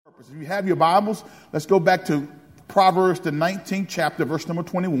If you have your Bibles, let's go back to Proverbs, the 19th chapter, verse number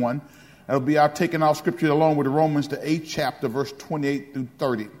 21. That'll be our taking off scripture along with Romans, the 8th chapter, verse 28 through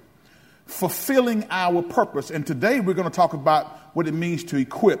 30. Fulfilling our purpose. And today we're going to talk about what it means to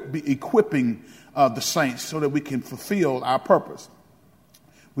equipping the saints so that we can fulfill our purpose.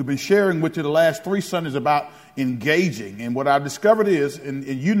 We've been sharing with you the last 3 Sundays about engaging. And what I've discovered is, and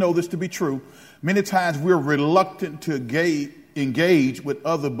you know this to be true, many times we're reluctant to engage with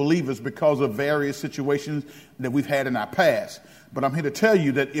other believers because of various situations that we've had in our past. But I'm here to tell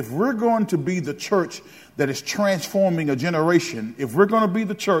you that if we're going to be the church that is transforming a generation, if we're going to be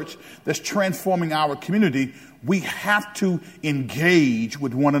the church that's transforming our community, we have to engage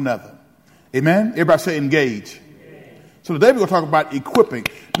with one another. Amen? Everybody say engage. So today we're going to talk about equipping.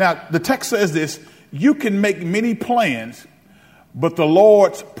 Now, the text says this: you can make many plans, but the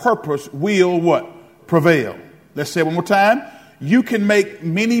Lord's purpose will what? Prevail. Let's say it one more time. You can make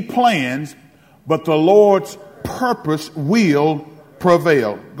many plans, but the Lord's purpose will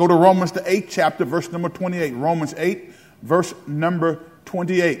prevail. Go to Romans, the 8th chapter, verse number 28. Romans 8, verse number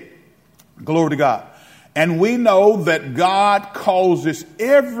 28. Glory to God. And we know that God causes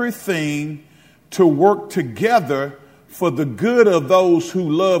everything to work together for the good of those who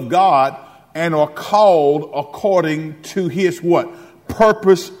love God and are called according to his what?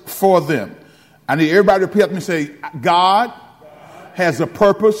 Purpose for them. I need everybody to repeat after me and say, God has a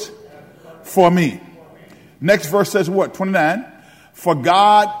purpose for me. Next verse says what? 29. For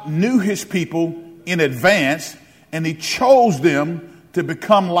God knew his people in advance, and he chose them to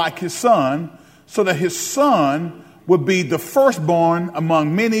become like his son, so that his son would be the firstborn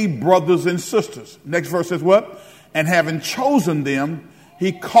among many brothers and sisters. Next verse says what? And having chosen them,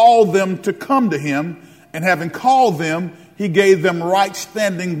 he called them to come to him. And having called them, he gave them right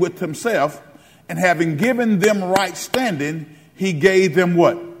standing with himself. And having given them right standing, he gave them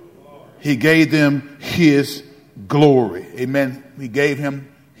what? He gave them his glory. Amen. He gave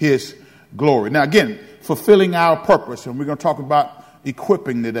him his glory. Now, again, fulfilling our purpose. And we're going to talk about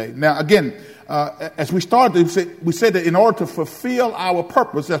equipping today. Now, again, as we started, we said that in order to fulfill our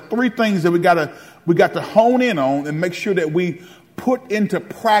purpose, there's 3 things that we got to hone in on and make sure that we put into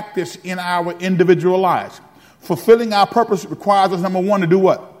practice in our individual lives. Fulfilling our purpose requires us, number 1, to do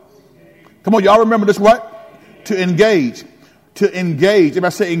what? Come on, y'all remember this, what? To engage. To engage.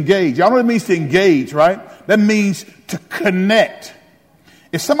 Everybody say engage. Y'all know what it means to engage, right? That means to connect.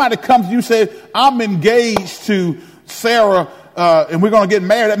 If somebody comes to you and says, I'm engaged to Sarah, and we're going to get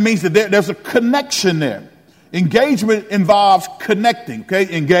married, that means that there's a connection there. Engagement involves connecting,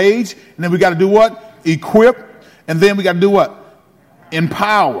 okay? Engage, and then we got to do what? Equip, and then we got to do what?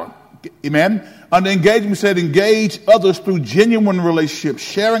 Empower. Amen? Under engagement, we said engage others through genuine relationships,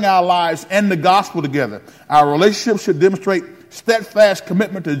 sharing our lives and the gospel together. Our relationships should demonstrate steadfast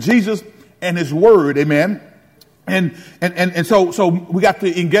commitment to Jesus and his word. Amen? And so we got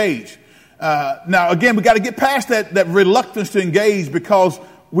to engage. Now, again, we got to get past that reluctance to engage because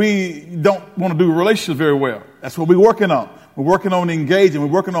we don't want to do relationships very well. That's what we're working on. We're working on engaging. We're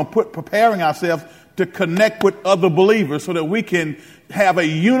working on preparing ourselves to connect with other believers so that we can have a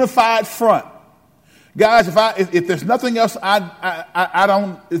unified front. Guys, if there's nothing else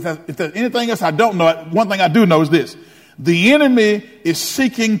if there's anything else I don't know, one thing I do know is this: the enemy is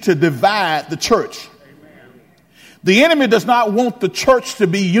seeking to divide the church. The enemy does not want the church to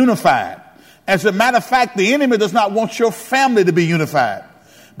be unified. As a matter of fact, the enemy does not want your family to be unified,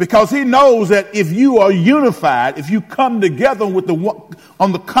 because he knows that if you are unified, if you come together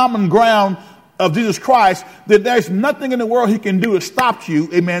on the common ground of Jesus Christ, that there's nothing in the world he can do to stop you,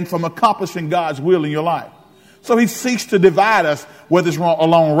 amen, from accomplishing God's will in your life. So he seeks to divide us, whether it's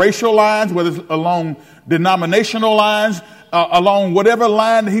along racial lines, whether it's along denominational lines, along whatever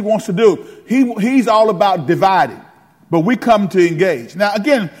line that he wants to do. He's all about dividing. But we come to engage. Now,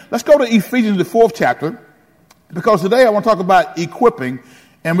 again, let's go to Ephesians, the 4th chapter, because today I want to talk about equipping.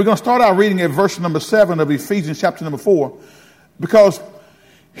 And we're going to start out reading at verse number 7 of Ephesians chapter number 4, because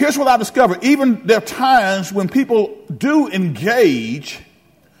here's what I discovered. Even there are times when people do engage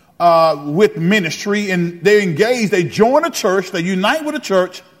with ministry, and they engage, they join a church, they unite with a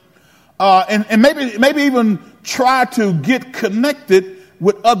church, and maybe even try to get connected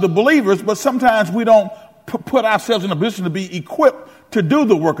with other believers, but sometimes we don't put ourselves in a position to be equipped to do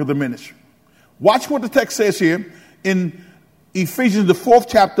the work of the ministry. Watch what the text says here in Ephesians, the 4th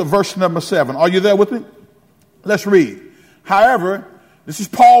chapter, verse number 7. Are you there with me? Let's read. However, this is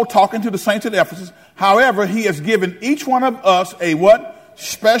Paul talking to the saints at Ephesus. However, he has given each one of us a what?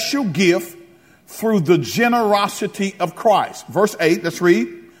 Special gift through the generosity of Christ. Verse 8, let's read.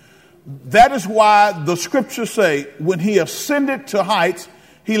 That is why the scriptures say, when he ascended to heights,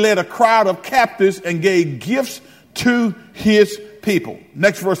 he led a crowd of captives and gave gifts to his people.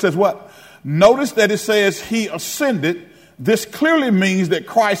 Next verse says what? Notice that it says he ascended. This clearly means that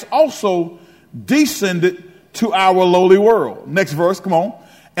Christ also descended to our lowly world. Next verse, come on.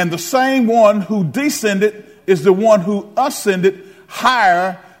 And the same one who descended is the one who ascended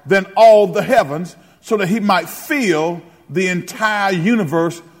higher than all the heavens, so that he might fill the entire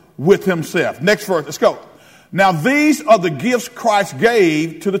universe with himself. Next verse, let's go. Now these are the gifts Christ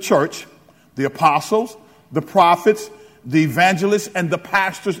gave to the church: the apostles, the prophets, the evangelists, and the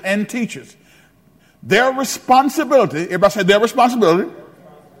pastors and teachers. Their responsibility, everybody say their responsibility,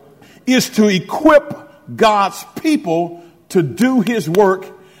 is to equip God's people to do his work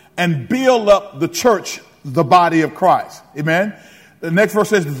and build up the church, the body of Christ. Amen. The next verse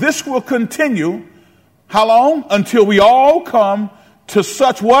says, this will continue. How long? Until we all come to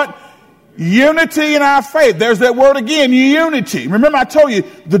such what? Unity in our faith. There's that word again, unity. Remember I told you,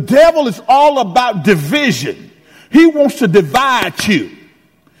 the devil is all about division. He wants to divide you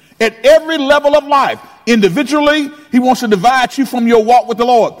at every level of life. Individually, he wants to divide you from your walk with the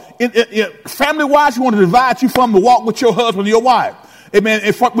Lord. Family-wise, he wants to divide you from the walk with your husband or your wife. Amen.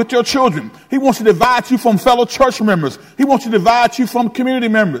 With your children. He wants to divide you from fellow church members. He wants to divide you from community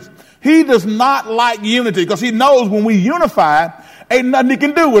members. He does not like unity because he knows when we unify, ain't nothing he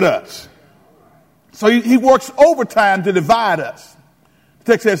can do with us. So he works overtime to divide us.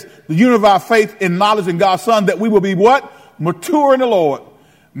 The text says, the unity of our faith in knowledge in God's Son, that we will be what? Mature in the Lord,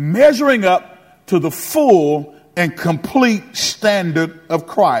 measuring up to the full and complete standard of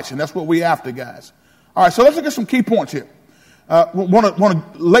Christ. And that's what we're after, guys. All right, so let's look at some key points here. Want to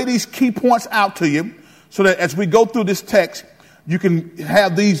lay these key points out to you so that as we go through this text, you can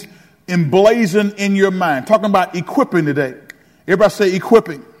have these emblazoned in your mind. Talking about equipping today. Everybody say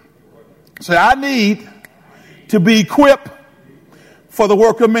equipping. Say, I need to be equipped for the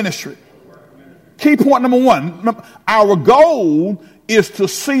work of ministry. Key point number one. Our goal is to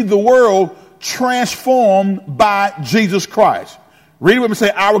see the world transformed by Jesus Christ. Read it with me.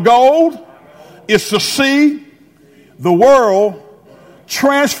 Say, our goal is to see the world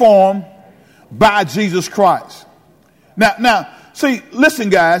transformed by Jesus Christ. Now, see, listen,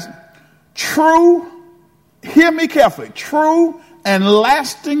 guys. Hear me carefully. True and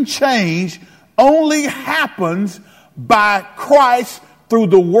lasting change only happens by Christ through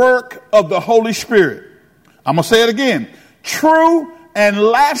the work of the Holy Spirit. I'm going to say it again. True and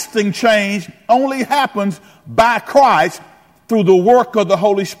lasting change only happens by Christ through the work of the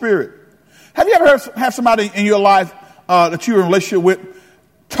Holy Spirit. Have you ever had somebody in your life that you were in a relationship with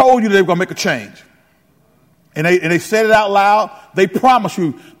told you they were going to make a change? And they said it out loud. They promised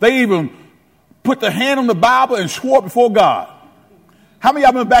you. They even put their hand on the Bible and swore before God. How many of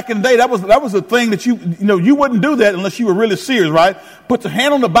y'all remember back in the day, that was a thing that you wouldn't do that unless you were really serious, right? Put your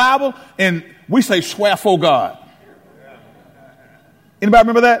hand on the Bible and we say swear for God. Anybody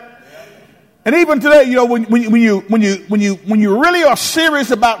remember that? And even today, when you really are serious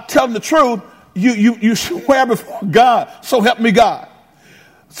about telling the truth, you swear before God. So help me God.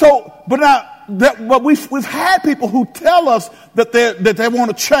 But we've had people who tell us that they want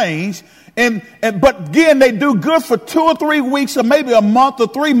to change, but again they do good for 2 or 3 weeks or maybe a month or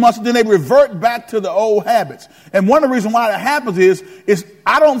 3 months, and then they revert back to the old habits. And one of the reasons why that happens is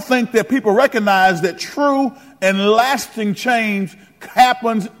I don't think that people recognize that true and lasting change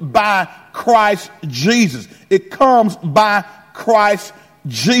happens by Christ Jesus. It comes by Christ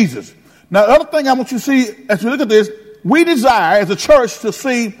Jesus. Now, the other thing I want you to see as we look at this, we desire as a church to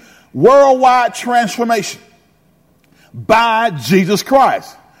see worldwide transformation by Jesus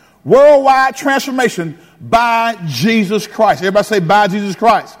Christ. Worldwide transformation by Jesus Christ. Everybody say by Jesus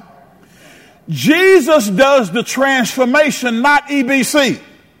Christ. Jesus does the transformation, not EBC.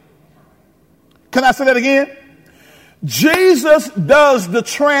 Can I say that again? Jesus does the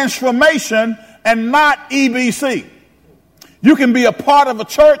transformation and not EBC. You can be a part of a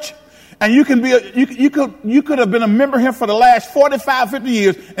church and you could have been a member here for the last 45, 50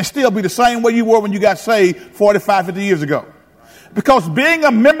 years and still be the same way you were when you got saved 45, 50 years ago. Because being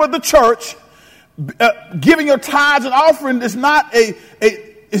a member of the church, giving your tithes and offering is not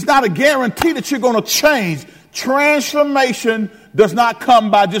a guarantee that you're going to change. Transformation does not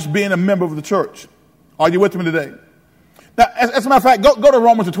come by just being a member of the church. Are you with me today? Now, as a matter of fact, go to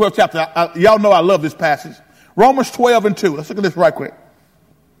Romans the 12th chapter. Y'all know I love this passage. Romans 12:2. Let's look at this right quick.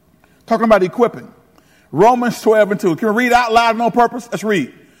 Talking about equipping. Romans 12:2. Can we read out loud and on purpose? Let's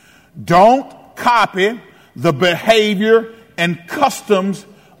read. Don't copy the behavior and customs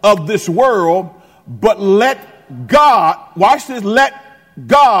of this world, but let God, watch this, let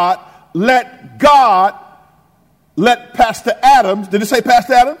God Let Pastor Adams, did it say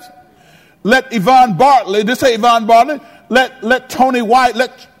Pastor Adams? Let Yvonne Bartley, did it say Yvonne Bartley? Let Tony White,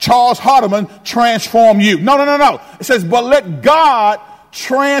 let Charles Hardiman transform you. No. It says, but let God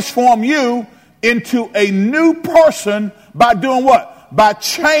transform you into a new person by doing what? By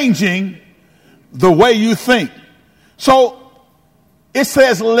changing the way you think. So it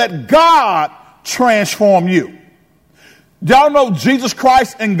says, let God transform you. Y'all know Jesus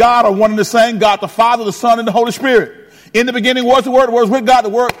Christ and God are one and the same. God the Father, the Son, and the Holy Spirit. In the beginning was the Word was with God, the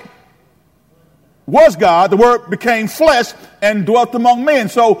Word was God, the Word became flesh and dwelt among men.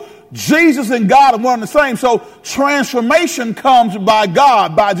 So Jesus and God are one and the same. So transformation comes by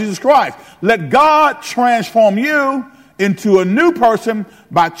God, by Jesus Christ. Let God transform you into a new person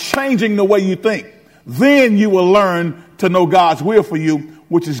by changing the way you think. Then you will learn to know God's will for you,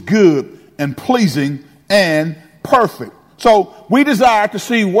 which is good and pleasing and perfect. So we desire to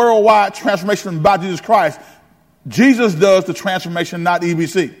see worldwide transformation by Jesus Christ. Jesus does the transformation, not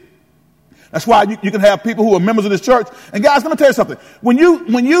EBC. That's why you can have people who are members of this church. And guys, let me tell you something. When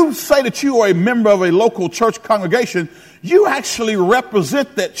you say that you are a member of a local church congregation, you actually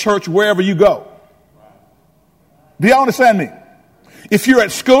represent that church wherever you go. Do you understand me? If you're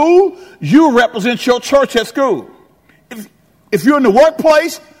at school, you represent your church at school. If you're in the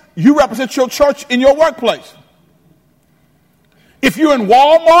workplace, you represent your church in your workplace. If you're in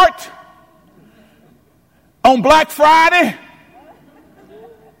Walmart on Black Friday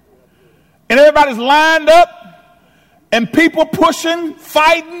and everybody's lined up and people pushing,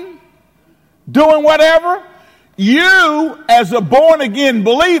 fighting, doing whatever, you as a born-again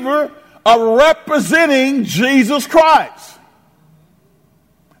believer are representing Jesus Christ.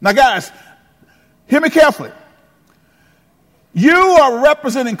 Now guys, hear me carefully. You are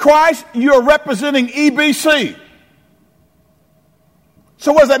representing Christ. You are representing EBC.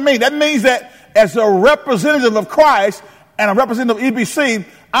 So what does that mean? That means that as a representative of Christ and a representative of EBC,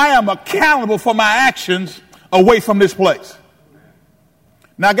 I am accountable for my actions away from this place.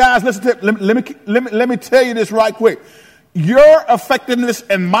 Now, guys, listen to let me tell you this right quick. Your effectiveness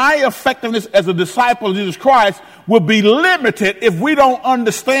and my effectiveness as a disciple of Jesus Christ will be limited if we don't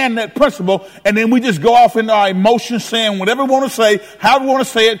understand that principle, and then we just go off into our emotions saying whatever we want to say, how we want to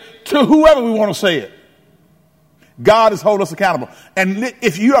say it, to whoever we want to say it. God is holding us accountable. And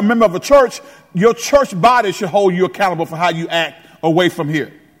if you're a member of a church, your church body should hold you accountable for how you act away from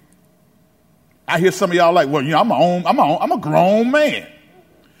here. I hear some of y'all like, well, I'm a grown man.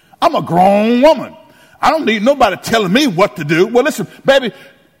 I'm a grown woman. I don't need nobody telling me what to do. Well, listen, baby,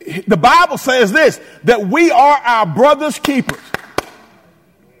 the Bible says this, that we are our brother's keepers.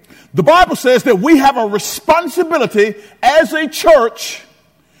 The Bible says that we have a responsibility as a church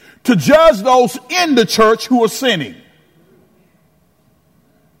to judge those in the church who are sinning.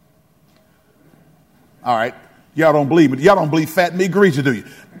 All right. Y'all don't believe me. Y'all don't believe fat meat greasy, do you?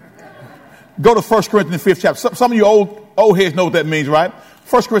 Go to 1 Corinthians 5th chapter. Some of you old heads know what that means, right?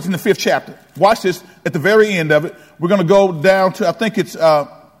 1 Corinthians 5th chapter. Watch this. At the very end of it, we're going to go down to, I think it's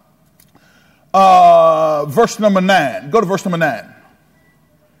verse number 9. Go to verse number 9.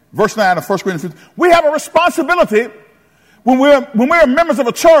 Verse 9 of 1 Corinthians 5th. We have a responsibility when we're members of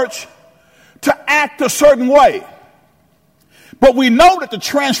a church to act a certain way. But we know that the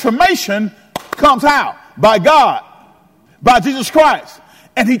transformation comes how? By God, by Jesus Christ.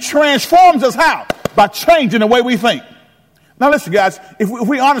 And he transforms us how? By changing the way we think. Now listen, guys, if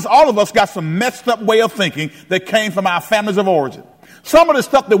we're honest, all of us got some messed up way of thinking that came from our families of origin. Some of the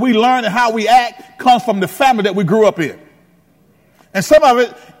stuff that we learn and how we act comes from the family that we grew up in. And some of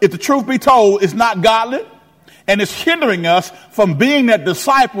it, if the truth be told, is not godly, and it's hindering us from being that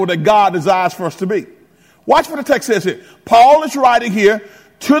disciple that God desires for us to be. Watch what the text says here. Paul is writing here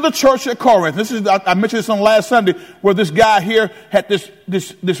to the church at Corinth. I mentioned this on last Sunday, where this guy here had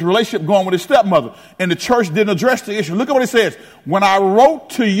this relationship going with his stepmother, and the church didn't address the issue. Look at what he says. When I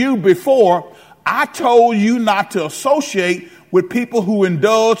wrote to you before, I told you not to associate with people who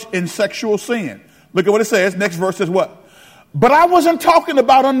indulge in sexual sin. Look at what it says. Next verse says what? But I wasn't talking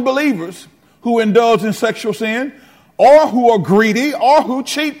about unbelievers who indulge in sexual sin, or who are greedy, or who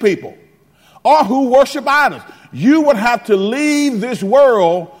cheat people, or who worship idols. You would have to leave this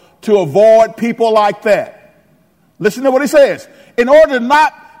world to avoid people like that. Listen to what he says. In order to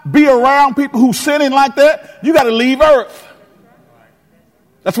not be around people who sinning like that, you got to leave earth.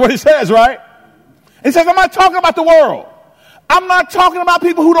 That's what he says, right? He says, I'm not talking about the world. I'm not talking about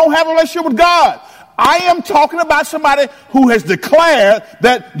people who don't have a relationship with God. I am talking about somebody who has declared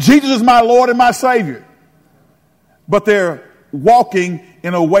that Jesus is my Lord and my Savior. But they're walking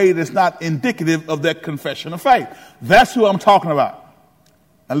in a way that's not indicative of their confession of faith. That's who I'm talking about.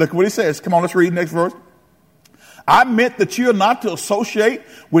 And look at what he says. Come on, let's read next verse. I meant that you're not to associate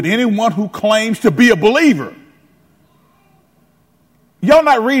with anyone who claims to be a believer. Y'all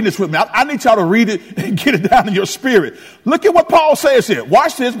not reading this with me. I need y'all to read it and get it down in your spirit. Look at what Paul says here.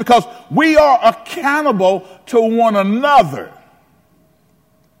 Watch this, because we are accountable to one another.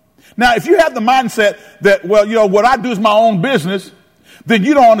 Now, if you have the mindset that, well, what I do is my own business, then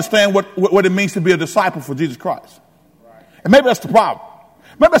you don't understand what it means to be a disciple for Jesus Christ. And maybe that's the problem.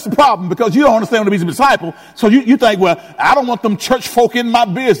 Maybe that's the problem, because you don't understand what it means to be a disciple. So you think, well, I don't want them church folk in my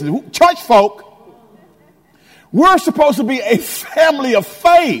business. Church folk, we're supposed to be a family of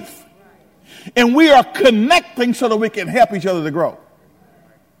faith. And we are connecting so that we can help each other to grow.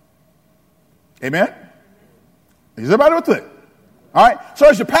 Amen? Is everybody with it? All right? So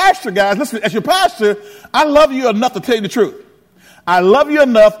as your pastor, guys, listen, as your pastor, I love you enough to tell you the truth. I love you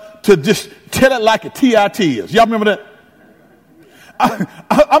enough to just tell it like a TIT is. Y'all remember that?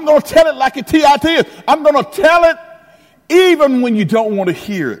 I'm going to tell it like a TIT is. I'm going to tell it even when you don't want to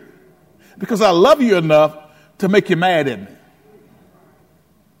hear it. Because I love you enough to make you mad at me.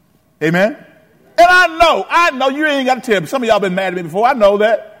 Amen? And I know you ain't got to tell me. Some of y'all been mad at me before. I know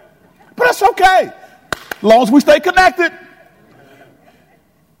that. But that's okay. As long as we stay connected.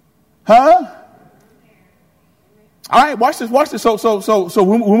 Huh? All right, watch this. So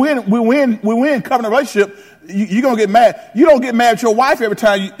when we in covenant relationship, you're going to get mad. You don't get mad at your wife every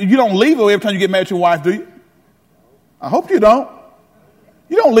time. You don't leave her every time you get mad at your wife, do you? I hope you don't.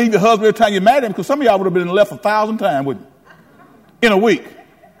 You don't leave your husband every time you're mad at him, because some of y'all would have been left 1,000 times, wouldn't you? In a week.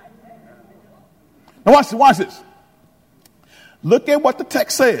 Now watch this. Look at what the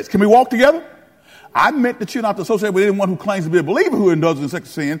text says. Can we walk together? I meant that you're not to associate with anyone who claims to be a believer who indulges in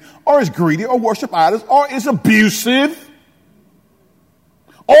sexual sin, or is greedy, or worship idols, or is abusive,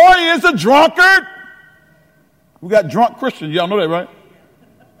 or is a drunkard. We got drunk Christians. Y'all know that, right?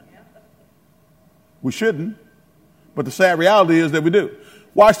 We shouldn't. But the sad reality is that we do.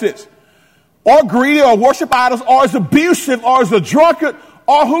 Watch this. Or greedy, or worship idols, or is abusive, or is a drunkard,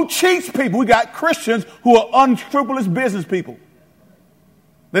 or who cheats people. We got Christians who are unscrupulous business people.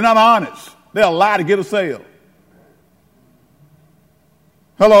 They're not honest. They'll lie to get a sale.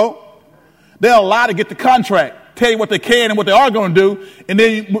 Hello? They'll lie to get the contract, tell you what they can and what they are going to do, and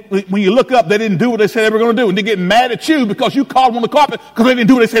then when you look up, they didn't do what they said they were going to do, and they get mad at you because you called them on the carpet because they didn't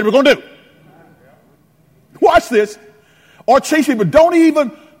do what they said they were going to do. Watch this. Or chase people. Don't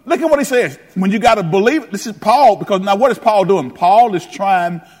even, look at what he says. When you got to believe, this is Paul, because now what is Paul doing? Paul is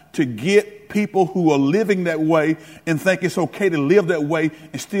trying to get people who are living that way and think it's okay to live that way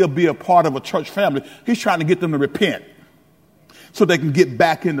and still be a part of a church family. He's trying to get them to repent so they can get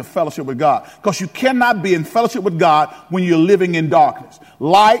back into fellowship with God. Because you cannot be in fellowship with God when you're living in darkness.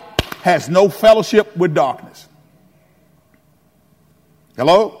 Light has no fellowship with darkness.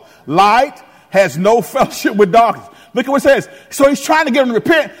 Hello? Light has no fellowship with darkness. Look at what it says. So he's trying to get them to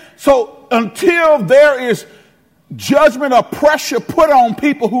repent. So until there is judgment or pressure put on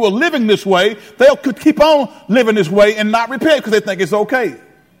people who are living this way, they'll keep on living this way and not repent because they think it's okay.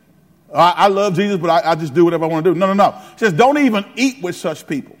 I love Jesus, but I just do whatever I want to do. No. It says don't even eat with such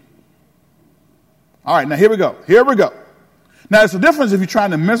people. All right, now here we go. Now, there's a difference if you're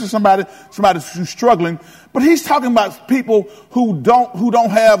trying to minister somebody who's struggling, but he's talking about people who don't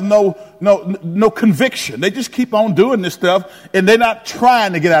have no conviction. They just keep on doing this stuff, and they're not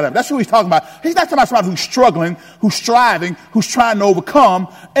trying to get out of it. That's what he's talking about. He's not talking about somebody who's struggling, who's striving, who's trying to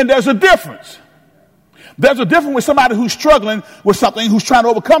overcome, and there's a difference. There's a difference with somebody who's struggling with something, who's trying to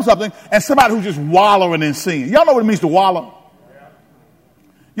overcome something, and somebody who's just wallowing in sin. Y'all know what it means to wallow?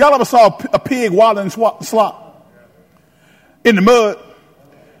 Y'all ever saw a pig wallowing in slop? In the mud.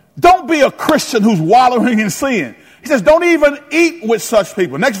 Don't be a Christian who's wallowing in sin. He says, don't even eat with such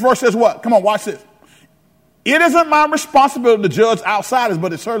people. Next verse says what? Come on, watch this. It isn't my responsibility to judge outsiders,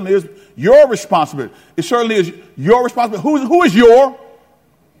 but it certainly is your responsibility. It certainly is your responsibility. Who is your?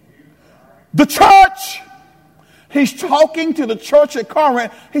 The church. He's talking to the church at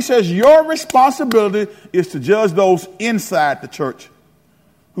Corinth. He says, your responsibility is to judge those inside the church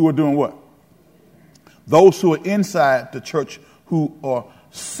who are doing what? Those who are inside the church who are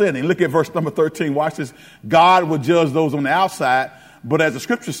sinning. Look at verse number 13. Watch this. God will judge those on the outside, but as the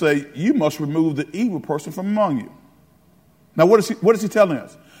scriptures say, you must remove the evil person from among you. Now, what is he telling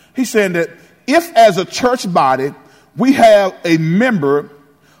us? He's saying that if as a church body, we have a member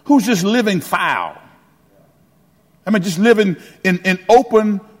who's just living foul, just living in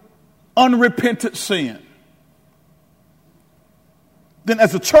open, unrepentant sin, then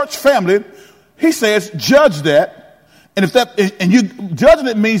as a church family, he says, judge that. And you judging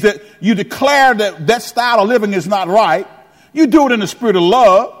it means that you declare that style of living is not right. You do it in the spirit of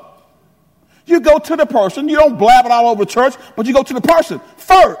love. You go to the person. You don't blab it all over the church, but you go to the person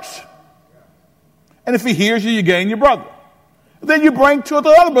first. And if he hears you, you gain your brother. Then you bring two or the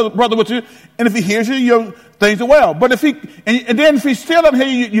other brother with you, and if he hears you, your things are well. But if he, and then if he still doesn't hear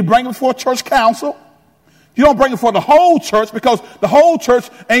you, you bring him before church council. You don't bring him before the whole church because the whole church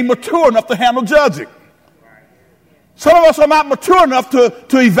ain't mature enough to handle judging. Some of us are not mature enough to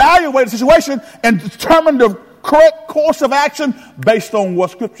evaluate the situation and determine the correct course of action based on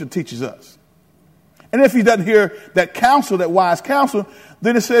what Scripture teaches us. And if he doesn't hear that counsel, that wise counsel,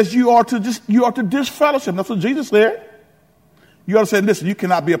 then it says you are to disfellowship. That's what Jesus said. You ought to say, listen, you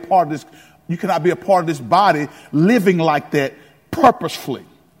cannot be a part of this. You cannot be a part of this body living like that purposefully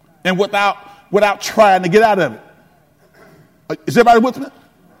and without trying to get out of it. Is everybody with me?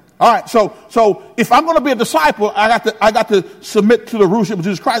 All right. So if I'm going to be a disciple, I got to submit to the rulership of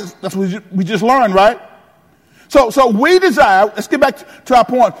Jesus Christ. That's what we just learned, right? So we desire, let's get back to our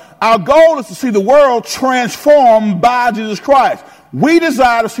point. Our goal is to see the world transformed by Jesus Christ. We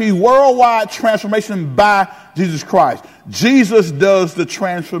desire to see worldwide transformation by Jesus Christ. Jesus does the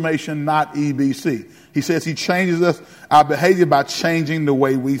transformation, not EBC. He says he changes us, our behavior, by changing the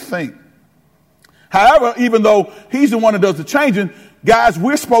way we think. However, even though he's the one that does the changing, guys,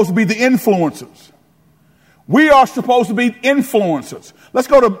 we're supposed to be the influencers. We are supposed to be influencers. Let's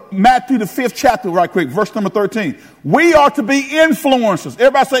go to Matthew, the 5th chapter right quick, verse number 13. We are to be influencers.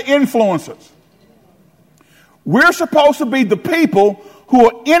 Everybody say influencers. We're supposed to be the people who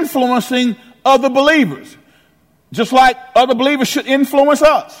are influencing other believers, just like other believers should influence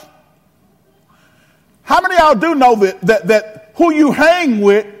us. How many of y'all do know that who you hang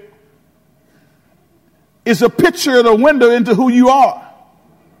with is a picture of the window into who you are?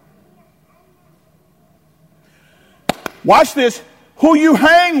 Watch this. Who you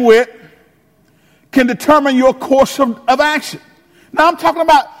hang with can determine your course of action. Now, I'm talking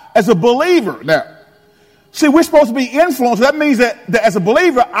about as a believer now. See, we're supposed to be influenced. That means that as a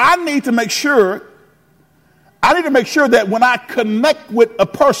believer, I need to make sure that when I connect with a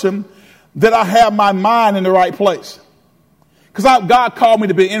person, that I have my mind in the right place. Because God called me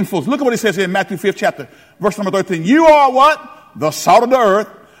to be influenced. Look at what he says here in Matthew 5th chapter, verse number 13. You are what? The salt of the earth.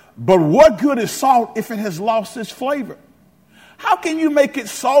 But what good is salt if it has lost its flavor? How can you make it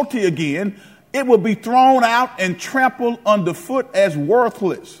salty again? It will be thrown out and trampled underfoot as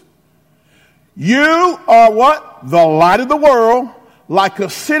worthless. You are what? The light of the world, like a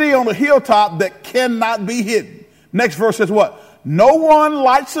city on a hilltop that cannot be hidden. Next verse says what? No one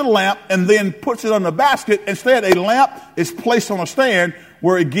lights a lamp and then puts it on a basket. Instead, a lamp is placed on a stand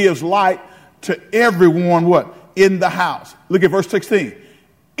where it gives light to everyone what? In the house. Look at verse 16.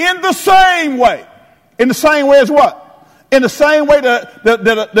 In the same way. In the same way as what? In the same way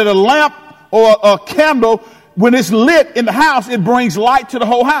that a lamp or a candle, when it's lit in the house, it brings light to the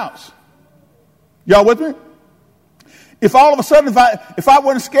whole house. Y'all with me? If all of a sudden, if I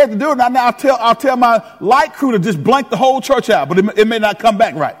wasn't scared to do it, now I'll tell my light crew to just blank the whole church out, but it may not come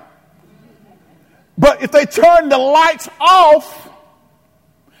back right. But if they turn the lights off,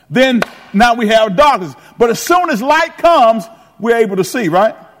 then now we have darkness. But as soon as light comes, we're able to see,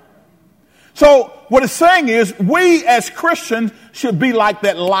 right? So what it's saying is we as Christians should be like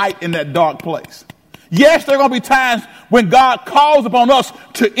that light in that dark place. Yes, there are going to be times when God calls upon us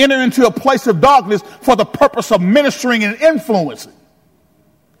to enter into a place of darkness for the purpose of ministering and influencing.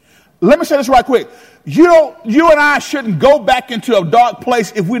 Let me say this right quick. You and I shouldn't go back into a dark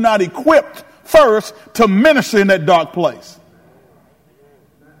place if we're not equipped first to minister in that dark place.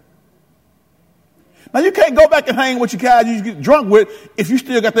 Now, you can't go back and hang with your guys you get drunk with if you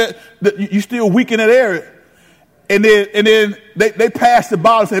still got you still weak in that area. And then they pass the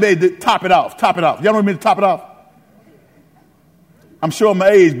bottle and say, they top it off. Y'all know what I mean to top it off? I'm showing my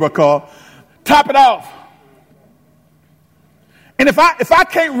age, bro, Carl. Top it off. And if I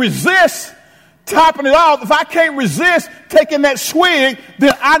can't resist topping it off, if I can't resist taking that swig,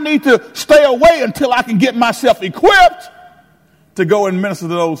 then I need to stay away until I can get myself equipped to go and minister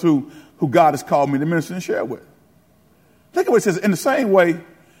to those who God has called me to minister and share with. Look at what it says. In the same way,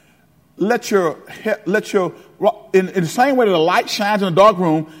 in the same way that the light shines in a dark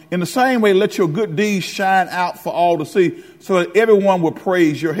room, in the same way, let your good deeds shine out for all to see, so that everyone will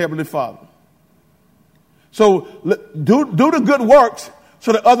praise your heavenly Father. So do the good works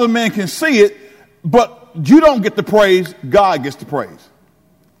so that other men can see it, but you don't get the praise, God gets the praise.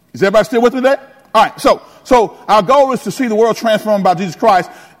 Is everybody still with me there? All right, so our goal is to see the world transformed by Jesus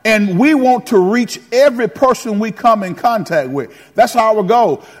Christ. and we want to reach every person we come in contact with. That's our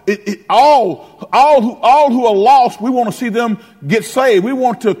goal. All who are lost, we want to see them get saved. We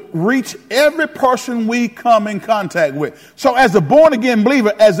want to reach every person we come in contact with. So as a born again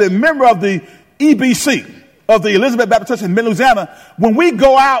believer, as a member of the EBC, of the Elizabeth Baptist Church in Louisiana, when we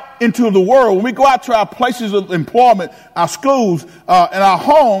go out into the world, when we go out to our places of employment, our schools, and our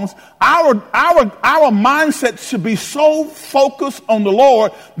homes, our mindset should be so focused on the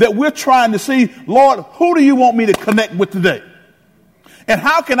Lord that we're trying to see, Lord, who do you want me to connect with today? And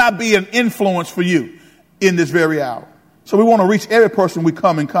how can I be an influence for you in this very hour? So we want to reach every person we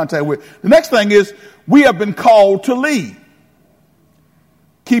come in contact with. The next thing is we have been called to lead.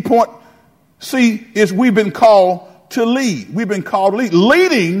 Key point C is we've been called to lead. We've been called to lead.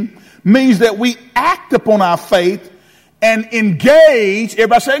 Leading means that we act upon our faith and engage,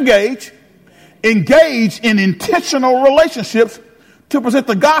 everybody say engage in intentional relationships to present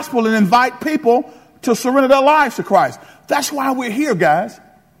the gospel and invite people to surrender their lives to Christ. That's why we're here, guys.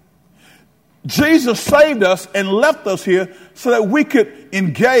 Jesus saved us and left us here so that we could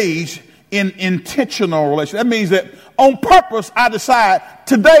engage in intentional relationships. That means that on purpose, I decide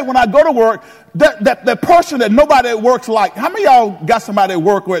today when I go to work, that person that nobody at work's like. How many of y'all got somebody at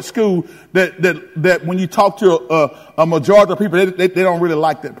work or at school that when you talk to a majority of people, they don't really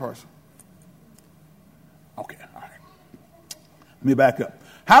like that person? Okay, all right. Let me back up.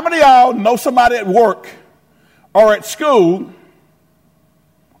 How many of y'all know somebody at work or at school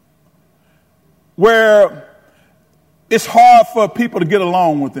where it's hard for people to get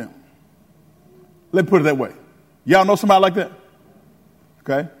along with them? Let me put it that way. Y'all know somebody like that?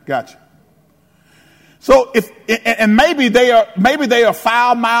 Okay, gotcha. So maybe they are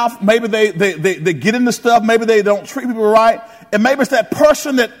foul mouthed, maybe they get into stuff, maybe they don't treat people right, and maybe it's that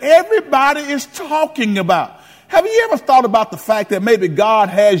person that everybody is talking about. Have you ever thought about the fact that maybe God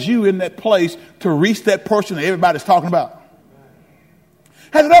has you in that place to reach that person that everybody's talking about?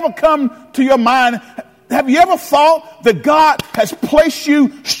 Has it ever come to your mind? Have you ever thought that God has placed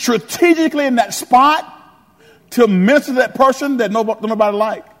you strategically in that spot to minister to that person that nobody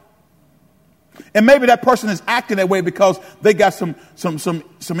like? And maybe that person is acting that way because they got some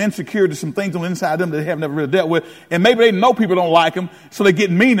insecurity, some things on the inside of them that they have never really dealt with. And maybe they know people don't like them, so they get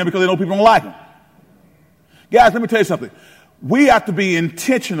meaner because they know people don't like them. Guys, let me tell you something. We have to be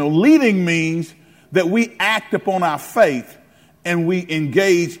intentional. Leading means that we act upon our faith and we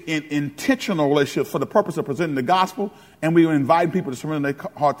engage in intentional relationships for the purpose of presenting the gospel, and we invite people to surrender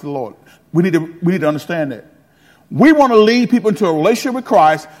their heart to the Lord. We need to understand that. We want to lead people into a relationship with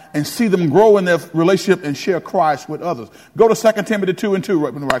Christ and see them grow in their relationship and share Christ with others. Go to 2 Timothy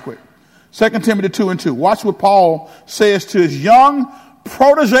 2:2 right quick. 2 Timothy 2:2. Watch what Paul says to his young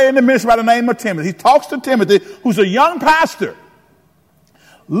protege in the ministry by the name of Timothy. He talks to Timothy, who's a young pastor.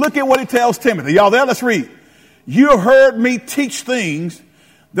 Look at what he tells Timothy. Y'all there? Let's read. You have heard me teach things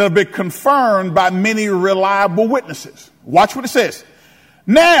that have been confirmed by many reliable witnesses. Watch what it says.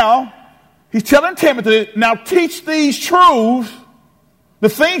 Now, he's telling Timothy, now teach these truths, the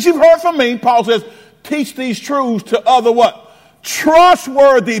things you've heard from me. Paul says, teach these truths to other what?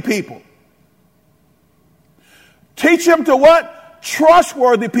 Trustworthy people. Teach them to what?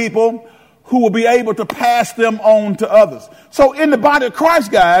 Trustworthy people who will be able to pass them on to others. So in the body of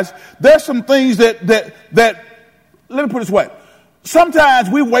Christ, guys, there's some things that let me put it this way. Sometimes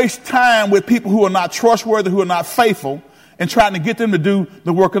we waste time with people who are not trustworthy, who are not faithful, and trying to get them to do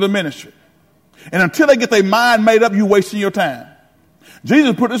the work of the ministry. And until they get their mind made up, you're wasting your time.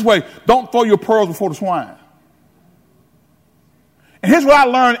 Jesus put it this way, don't throw your pearls before the swine. And here's what I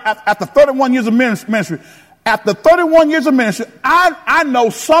learned after 31 years of ministry. After 31 years of ministry, I know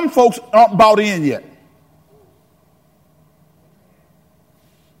some folks aren't bought in yet.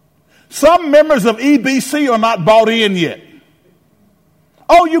 Some members of EBC are not bought in yet.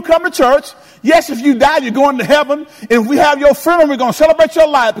 Oh, you come to church. Yes, if you die, you're going to heaven. And if we have your funeral, we're going to celebrate your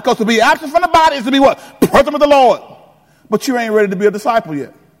life, because to be absent from the body is to be what? Present with the Lord. But you ain't ready to be a disciple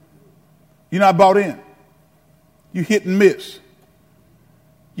yet. You're not bought in. You hit and miss.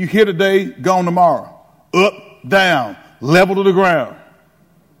 You here today, gone tomorrow. Up, down, level to the ground.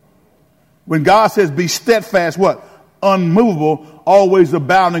 When God says be steadfast, what? Unmovable, always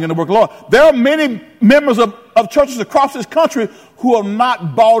abounding in the work of the Lord. There are many members of churches across this country who are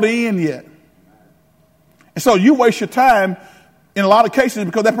not bought in yet. And so you waste your time in a lot of cases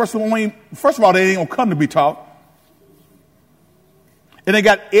because that person first of all, they ain't going to come to be taught. And they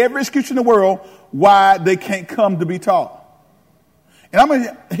got every excuse in the world why they can't come to be taught.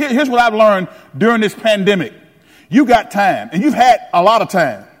 And here's what I've learned during this pandemic. You got time, and you've had a lot of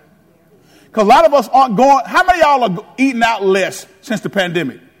time. Because a lot of us aren't going. How many of y'all are eating out less since the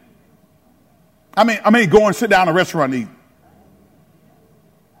pandemic? I mean, go and sit down in a restaurant and eat.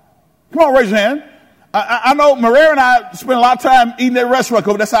 Come on, raise your hand. I know Maria and I spend a lot of time eating at a restaurant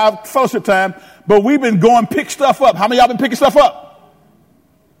because that's our fellowship time, but we've been going pick stuff up. How many of y'all been picking stuff up?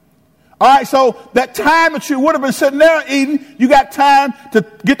 All right, so that time that you would have been sitting there eating, you got time to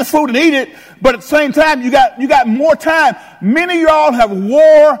get the food and eat it, but at the same time, you got more time. Many of y'all have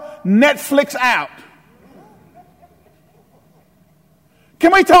wore Netflix out.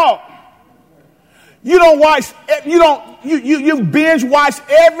 Can we talk? You binge watched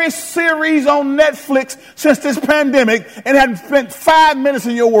every series on Netflix since this pandemic and hadn't spent 5 minutes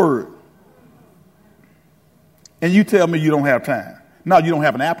in your word. And you tell me you don't have time. No, you don't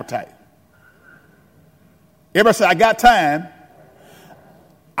have an appetite. Everybody say, I got time.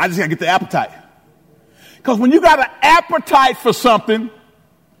 I just got to get the appetite. Because when you got an appetite for something,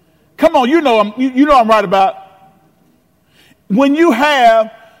 come on, you know I'm right about. When you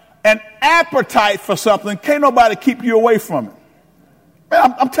have an appetite for something, can't nobody keep you away from it.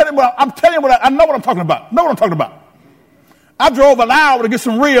 Man, I'm telling you I know what I'm talking about. Know what I'm talking about. I drove an hour to get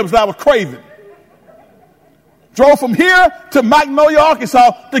some ribs that I was craving. Drove from here to Magnolia,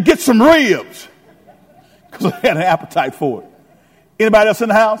 Arkansas to get some ribs because I had an appetite for it. Anybody else in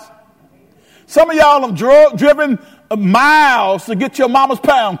the house? Some of y'all have driven miles to get your mama's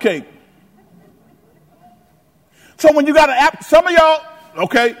pound cake. So when you got some of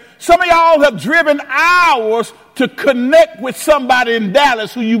y'all have driven hours to connect with somebody in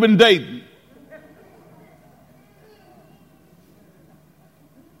Dallas who you've been dating.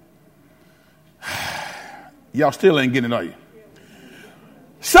 Y'all still ain't getting it, are you?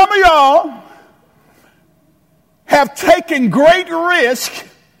 Some of y'all have taken great risk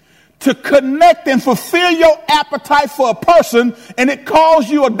to connect and fulfill your appetite for a person, and it caused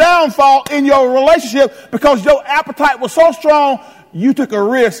you a downfall in your relationship because your appetite was so strong, you took a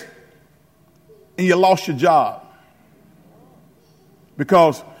risk and you lost your job.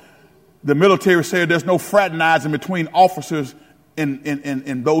 Because the military said there's no fraternizing between officers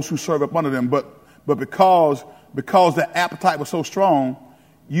and those who serve up under them, but because the appetite was so strong,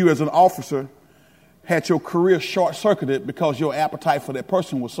 you as an officer had your career short-circuited because your appetite for that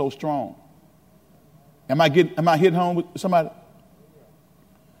person was so strong. Am I hitting home with somebody?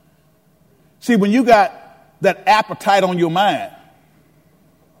 See, when you got that appetite on your mind,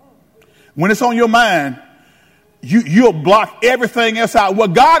 when it's on your mind, you'll block everything else out.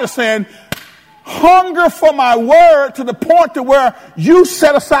 What God is saying, hunger for my word to the point to where you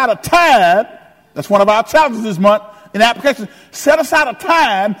set aside a time. That's one of our challenges this month in application. Set aside a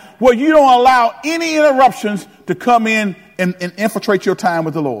time where you don't allow any interruptions to come in and infiltrate your time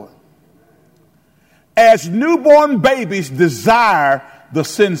with the Lord. As newborn babies desire the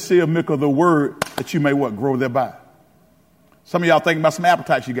sincere milk of the word that you may grow thereby. Some of y'all thinking about some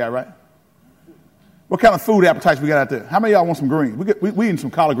appetites you got, right? What kind of food appetites we got out there? How many of y'all want some greens? We eating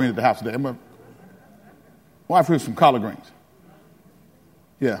some collard greens at the house today. My wife here's some collard greens.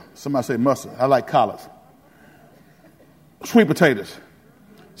 Yeah, somebody say mustard. I like collards. Sweet potatoes.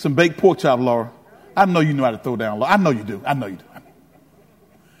 Some baked pork chop, Laura. I know you know how to throw down, Laura. I know you do.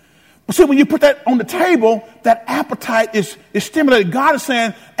 But see, when you put that on the table, that appetite is stimulated. God is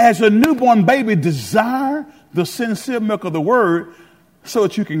saying, as a newborn baby, desire the sincere milk of the word so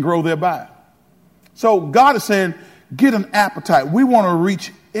that you can grow thereby. So God is saying, get an appetite. We want to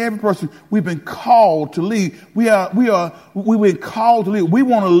reach every person. We've been called to lead. We've been called to lead. We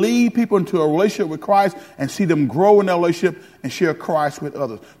want to lead people into a relationship with Christ and see them grow in their relationship and share Christ with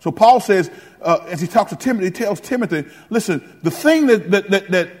others. So Paul says, as he talks to Timothy, he tells Timothy, listen, the thing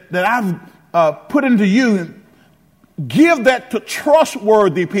that I've put into you, give that to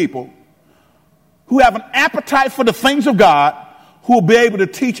trustworthy people who have an appetite for the things of God, who will be able to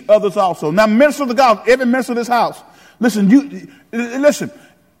teach others also. Now, minister to God, every minister of this house, listen,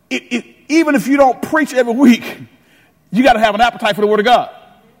 even if you don't preach every week, you got to have an appetite for the Word of God.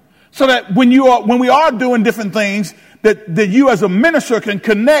 So that when we are doing different things, that you as a minister can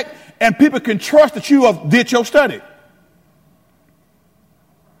connect and people can trust that you have did your study.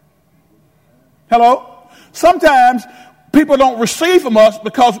 Hello? Sometimes people don't receive from us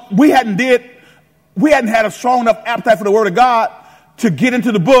because we hadn't had a strong enough appetite for the Word of God to get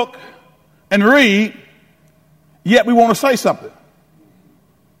into the book and read, yet we want to say something.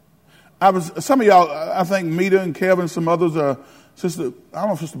 Some of y'all, I think Mita and Kevin, some others, Sister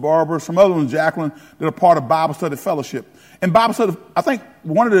Barbara, some other ones, Jacqueline, that are part of Bible Study Fellowship. And Bible Study, I think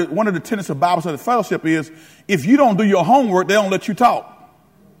one of the tenets of Bible Study Fellowship is if you don't do your homework, they don't let you talk.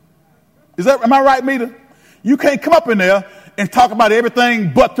 Am I right, Mita? You can't come up in there and talk about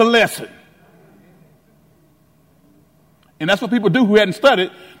everything but the lesson. And that's what people do who hadn't studied.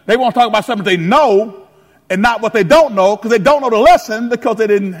 They want to talk about something they know and not what they don't know, because they don't know the lesson because they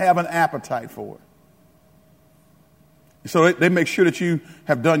didn't have an appetite for it. So they make sure that you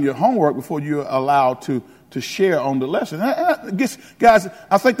have done your homework before you're allowed to share on the lesson. Guys,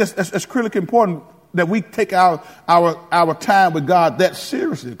 I think that's critically important that we take our time with God that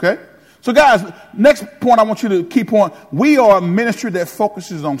seriously, okay? So guys, next point I want you to keep on. We are a ministry that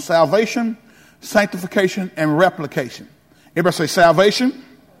focuses on salvation, sanctification, and replication. Everybody say salvation,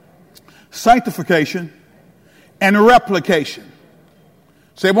 sanctification, and replication.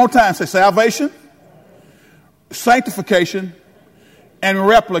 Say it one time. Say salvation, sanctification, and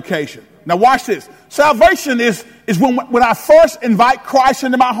replication. Now watch this. Salvation is when I first invite Christ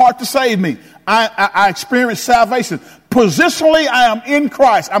into my heart to save me. I experience salvation. Positionally, I am in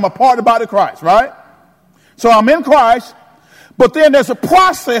Christ. I'm a part of the body of Christ, right? So I'm in Christ, but then there's a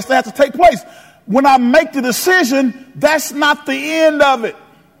process that has to take place. When I make the decision, that's not the end of it.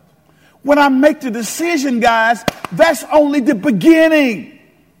 When I make the decision, guys, that's only the beginning.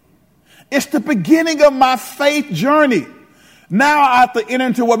 It's the beginning of my faith journey. Now I have to enter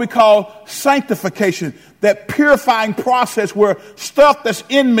into what we call sanctification, that purifying process where stuff that's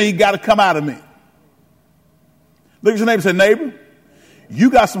in me got to come out of me. Look at your neighbor and say, neighbor,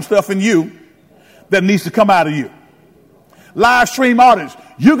 you got some stuff in you that needs to come out of you. Live stream audience,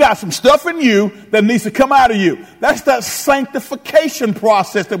 you got some stuff in you that needs to come out of you. That's that sanctification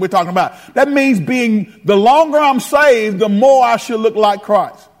process that we're talking about. That means the longer I'm saved, the more I should look like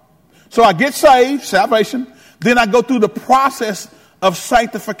Christ. So I get saved, salvation. Then I go through the process of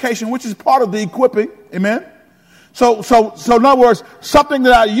sanctification, which is part of the equipping. Amen. So in other words, something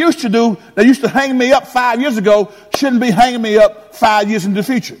that I used to do that used to hang me up 5 years ago shouldn't be hanging me up 5 years in the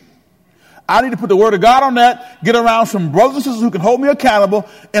future. I need to put the word of God on that, get around some brothers and sisters who can hold me accountable,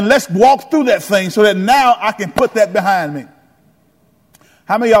 and let's walk through that thing so that now I can put that behind me.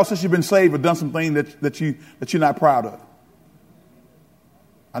 How many of y'all, since you've been saved, have done something that you're not proud of?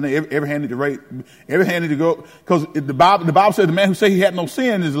 I know every hand need to rate, every hand need to go, because the Bible says the man who says he had no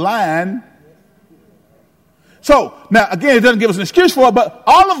sin is lying. So now again, it doesn't give us an excuse for it, but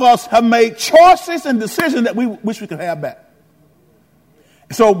all of us have made choices and decisions that we wish we could have back.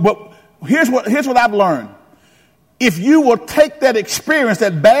 So, but here's what I've learned. If you will take that experience,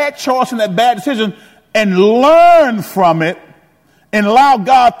 that bad choice and that bad decision, and learn from it, and allow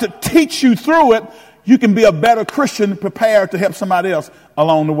God to teach you through it, you can be a better Christian prepared to help somebody else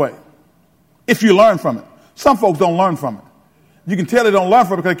along the way. If you learn from it. Some folks don't learn from it. You can tell they don't learn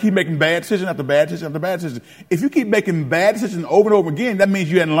from it because they keep making bad decision after bad decision after bad decision. If you keep making bad decisions over and over again, that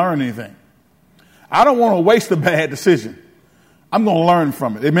means you hadn't learned anything. I don't want to waste a bad decision. I'm going to learn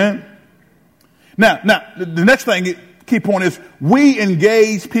from it. Amen? Now, the next thing, key point is we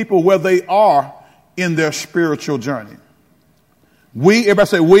engage people where they are in their spiritual journey. Everybody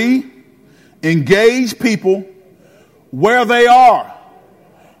say we engage people where they are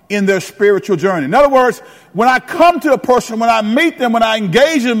in their spiritual journey. In other words, when I come to a person, when I meet them, when I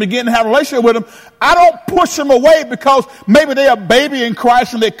engage them, begin to have a relationship with them, I don't push them away because maybe they're a baby in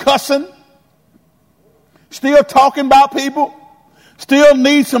Christ and they're cussing, still talking about people, still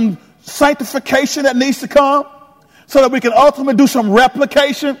need some sanctification that needs to come so that we can ultimately do some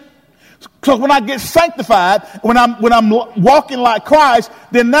replication. Because when I get sanctified, when I'm walking like Christ,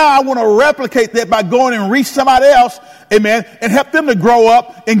 then now I want to replicate that by going and reach somebody else, amen, and help them to grow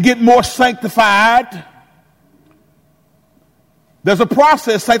up and get more sanctified. There's a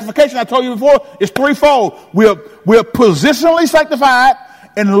process. Sanctification, I told you before, is threefold. We're positionally sanctified,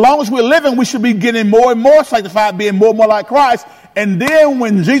 and as long as we're living, we should be getting more and more sanctified, being more and more like Christ. And then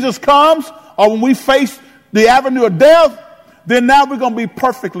when Jesus comes, or when we face the avenue of death, then now we're going to be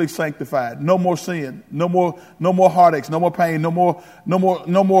perfectly sanctified. No more sin, no more heartaches, no more pain, no more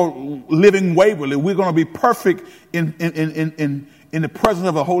living waywardly. We're going to be perfect in the presence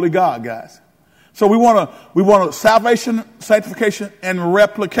of a holy God, guys. So we want salvation, sanctification, and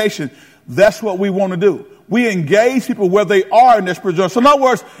replication. That's what we want to do. We engage people where they are in their spiritual journey. So in other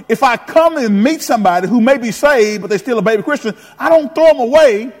words, if I come and meet somebody who may be saved, but they're still a baby Christian, I don't throw them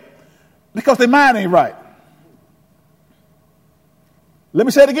away because their mind ain't right. Let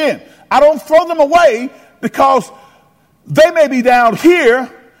me say it again. I don't throw them away because they may be down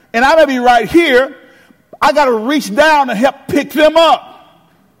here and I may be right here. I got to reach down and help pick them up.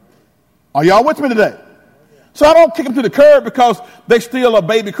 Are y'all with me today? So I don't kick them to the curb because they still a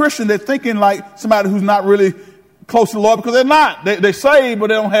baby Christian. They're thinking like somebody who's not really close to the Lord because they're not. They're saved, but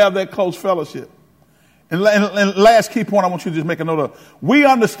they don't have that close fellowship. And last key point I want you to just make a note of. We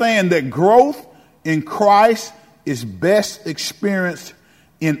understand that growth in Christ is best experienced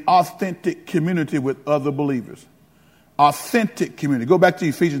in authentic community with other believers. Authentic community. Go back to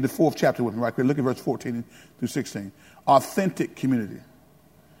Ephesians, the 4th chapter with me right quick. Look at verse 14 through 16. Authentic community.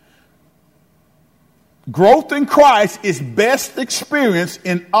 Growth in Christ is best experienced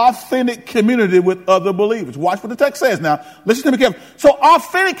in authentic community with other believers. Watch what the text says now. Listen to me carefully. So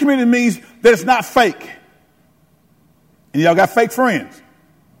authentic community means that it's not fake. And y'all got fake friends.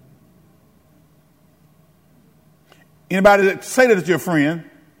 Anybody that say that it's your friend,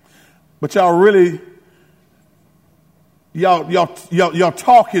 but y'all really, y'all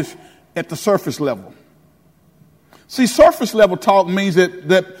talk is at the surface level. See, surface level talk means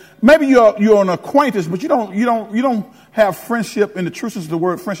that maybe you're an acquaintance, but you don't have friendship in the true sense of the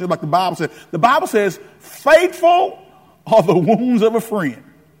word friendship like the Bible says. The Bible says, faithful are the wounds of a friend,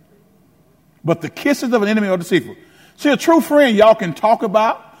 but the kisses of an enemy are deceitful. See, a true friend, y'all can talk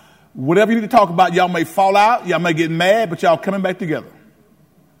about whatever you need to talk about. Y'all may fall out, y'all may get mad, but y'all coming back together.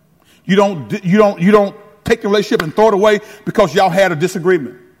 You don't take the relationship and throw it away because y'all had a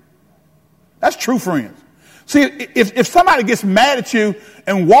disagreement. That's true friends. See, if somebody gets mad at you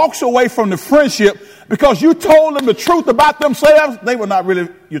and walks away from the friendship because you told them the truth about themselves, they were not really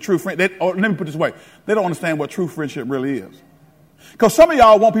your true friend. Or let me put it this way. They don't understand what true friendship really is. Because some of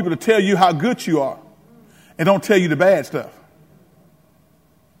y'all want people to tell you how good you are and don't tell you the bad stuff.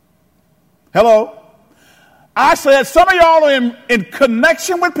 Hello? I said some of y'all are in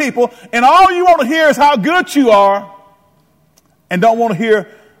connection with people and all you want to hear is how good you are and don't want to hear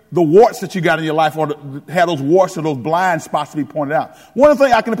the warts that you got in your life or have those warts or those blind spots to be pointed out. One of the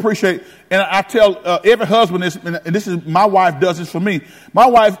things I can appreciate, and I tell every husband this, and this is, my wife does this for me. My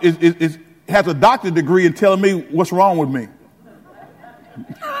wife has a doctorate degree in telling me what's wrong with me.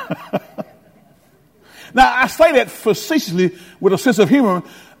 Now, I say that facetiously with a sense of humor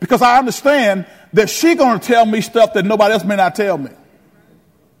because I understand that she's going to tell me stuff that nobody else may not tell me.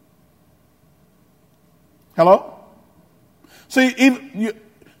 Hello? See,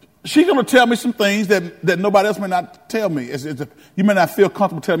 she's going to tell me some things that nobody else may not tell me. You may not feel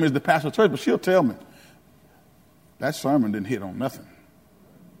comfortable telling me as the pastor of the church, but she'll tell me. That sermon didn't hit on nothing.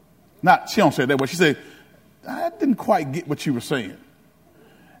 She don't say it that way. She said, I didn't quite get what you were saying.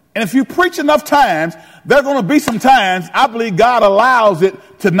 And if you preach enough times, there are going to be some times, I believe God allows it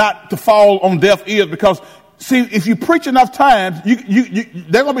to fall on deaf ears because, see, if you preach enough times, there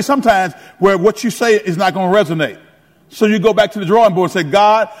are going to be some times where what you say is not going to resonate. So you go back to the drawing board and say,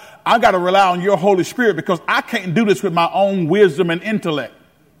 God, I got to rely on your Holy Spirit because I can't do this with my own wisdom and intellect.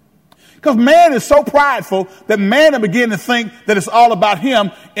 Because man is so prideful that man will begin to think that it's all about him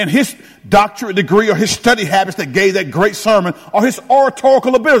and his doctorate degree or his study habits that gave that great sermon or his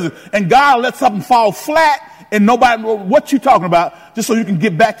oratorical ability. And God lets something fall flat and nobody knows what you're talking about just so you can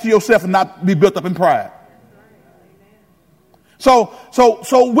get back to yourself and not be built up in pride. So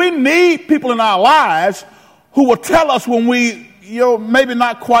we need people in our lives who will tell us when we, maybe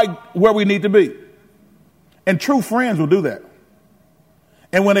not quite where we need to be. And true friends will do that.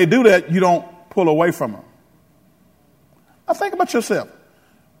 And when they do that, you don't pull away from them. Now think about yourself.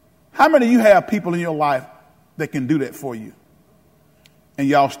 How many of you have people in your life that can do that for you? And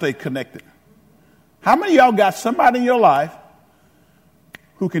y'all stay connected? How many of y'all got somebody in your life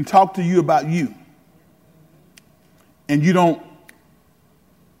who can talk to you about you? And you don't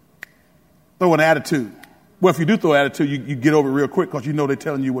throw an attitude. Well, if you do throw an attitude, you get over it real quick because you know they're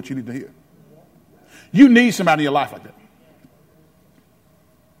telling you what you need to hear. You need somebody in your life like that.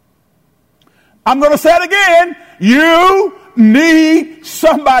 I'm going to say it again. You need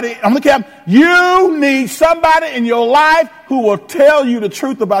somebody. I'm looking at you need somebody in your life who will tell you the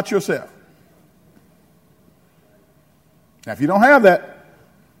truth about yourself. Now, if you don't have that,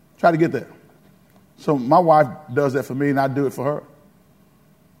 try to get that. So my wife does that for me, and I do it for her.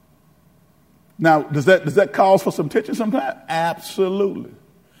 Now, does that cause for some tension sometimes? Absolutely.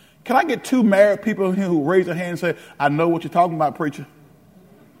 Can I get two married people here who raise their hand and say, I know what you're talking about, preacher?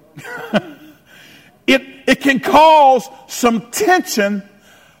 It can cause some tension,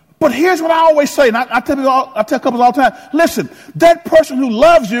 but here's what I always say, and I tell couples all the time, listen, that person who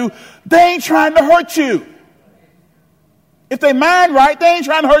loves you, they ain't trying to hurt you. If they mind right, they ain't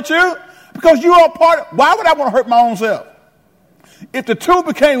trying to hurt you because you are a part of, why would I want to hurt my own self? If the two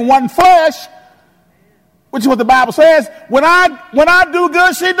became one flesh, which is what the Bible says, when I do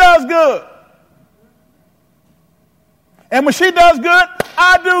good, she does good. And when she does good,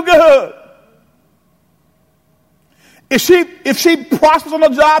 I do good. If she prospers on the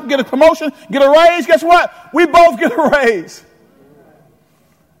job, get a promotion, get a raise, guess what? We both get a raise.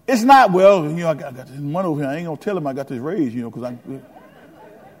 It's not, well, I got this money over here. I ain't going to tell him I got this raise, because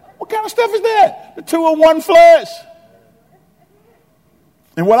what kind of stuff is that? The two are one flesh.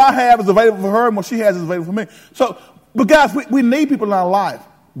 And what I have is available for her, and what she has is available for me. So But guys, we need people in our life.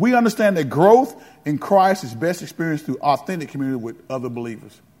 We understand that growth in Christ is best experienced through authentic community with other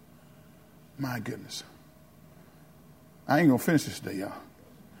believers. My goodness. I ain't going to finish this today, y'all.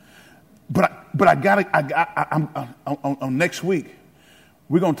 But I got on next week,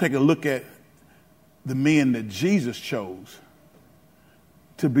 we're going to take a look at the men that Jesus chose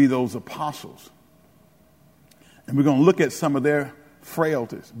to be those apostles. And we're going to look at some of their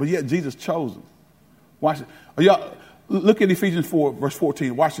frailties. But yet Jesus chose them. Watch it. Y'all, look at Ephesians 4, verse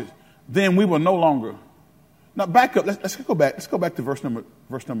 14. Watch this. Then we will no longer. Now back up. Let's go back. Let's go back to verse number.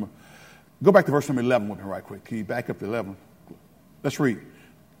 Go back to verse number 11 with me right quick. Can you back up to 11? Let's read.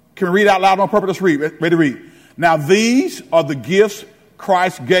 Can we read out loud on purpose? Let's read. Ready to read. Now these are the gifts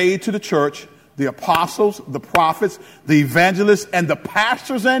Christ gave to the church, the apostles, the prophets, the evangelists, and the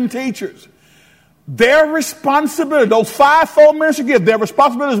pastors and teachers. Their responsibility, those fivefold ministry gifts, their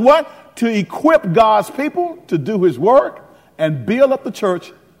responsibility is what? To equip God's people to do his work and build up the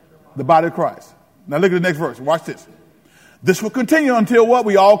church, the body of Christ. Now look at the next verse. Watch this. This will continue until what?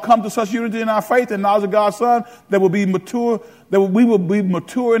 We all come to such unity in our faith and knowledge of God's Son that will be mature, we will be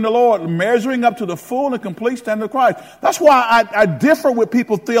mature in the Lord, measuring up to the full and complete standard of Christ. That's why I differ with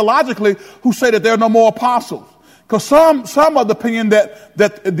people theologically who say that there are no more apostles. Because some are the opinion that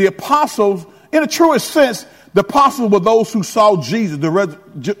the apostles, in the truest sense, the apostles were those who saw Jesus,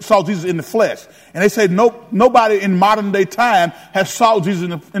 saw Jesus in the flesh. And they say nobody in modern day time has saw Jesus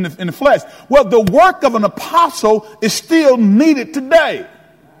in the flesh. Well, the work of an apostle is still needed today.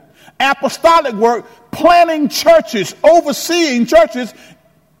 Apostolic work, planning churches, overseeing churches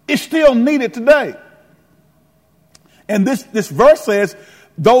is still needed today. And this verse says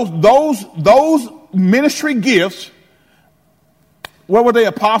those ministry gifts, what were they?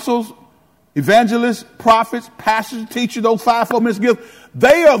 Apostles, evangelists, prophets, pastors, teachers, those fivefold ministry gifts,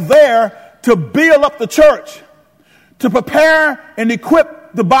 they are there to build up the church, to prepare and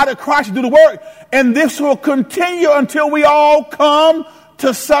equip the body of Christ to do the work. And this will continue until we all come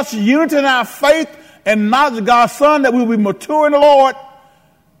to such unity in our faith and knowledge of God's Son that we will be mature in the Lord,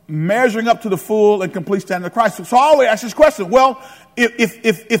 measuring up to the full and complete standard of Christ. So I always ask this question, well,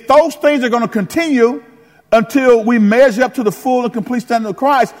 if those things are going to continue until we measure up to the full and complete standard of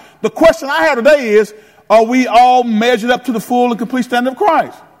Christ, the question I have today is, are we all measured up to the full and complete standard of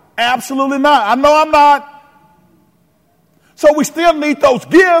Christ? Absolutely not. I know I'm not. So we still need those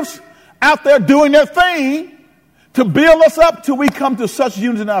gifts out there doing their thing to build us up till we come to such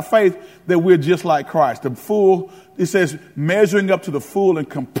unity in our faith that we're just like Christ. The full, it says, measuring up to the full and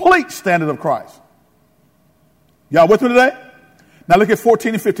complete standard of Christ. Y'all with me today? Now look at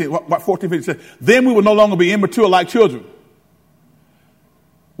 14 and 15. What 14 and 15 says, then we will no longer be immature like children.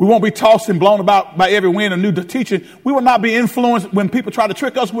 We won't be tossed and blown about by every wind of new teaching. We will not be influenced when people try to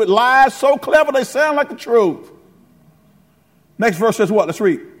trick us with lies so clever they sound like the truth. Next verse says what? Let's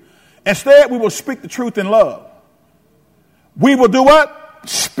read. Instead, we will speak the truth in love. We will do what?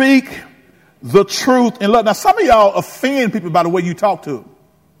 Speak the truth in love. Now, some of y'all offend people by the way you talk to them.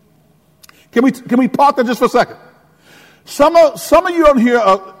 Can we park there just for a second? Some of you on here,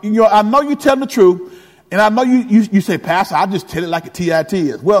 I know you tell the truth, and I know you say, Pastor, I'll just tell it like a TIT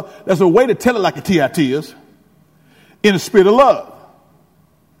is. Well, there's a way to tell it like a TIT is, in the spirit of love.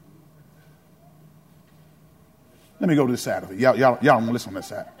 Let me go to this side of it. Y'all don't want to listen on this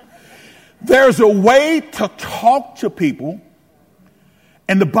side. There's a way to talk to people,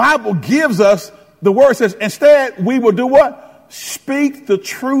 and the Bible gives us, the word says, instead we will do what? Speak the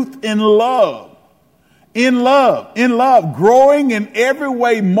truth in love. In love, growing in every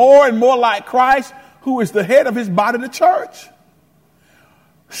way more and more like Christ, who is the head of his body, the church.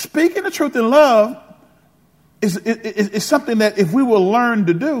 Speaking the truth in love is something that if we will learn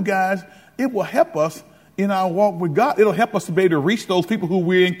to do, guys, it will help us in our walk with God. It'll help us to be able to reach those people who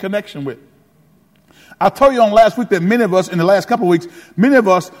we're in connection with. I told you on last week that many of us, in the last couple of weeks, many of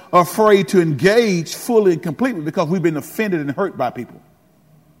us are afraid to engage fully and completely because we've been offended and hurt by people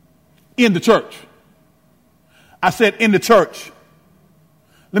in the church. I said in the church.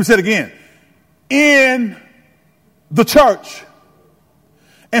 Let me say it again. In the church.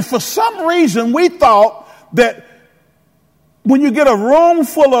 And for some reason, we thought that when you get a room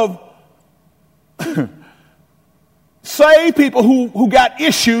full of saved people who got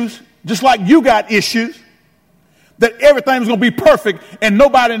issues, just like you got issues, that everything's going to be perfect, and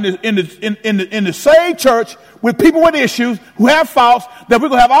nobody in the saved church with people with issues who have faults, that we're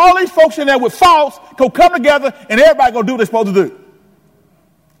going to have all these folks in there with faults go come together and everybody going to do what they're supposed to do.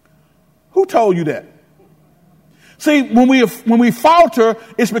 Who told you that? See, when we falter,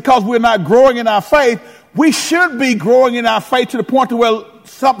 it's because we're not growing in our faith. We should be growing in our faith to the point to where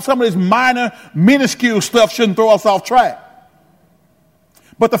some of this minor, minuscule stuff shouldn't throw us off track.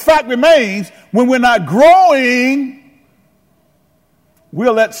 But the fact remains, when we're not growing,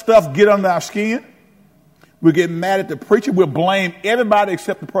 we'll let stuff get under our skin. We'll get mad at the preacher. We'll blame everybody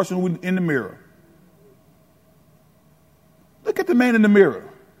except the person in the mirror. Look at the man in the mirror.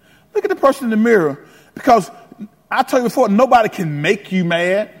 Look at the person in the mirror. Because I told you before, nobody can make you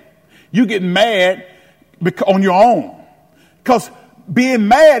mad. You get mad on your own. Because being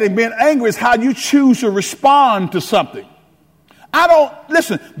mad and being angry is how you choose to respond to something.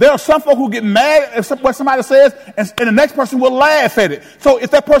 Listen, there are some folk who get mad at what somebody says, and the next person will laugh at it. So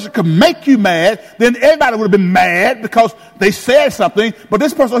if that person could make you mad, then everybody would have been mad because they said something, but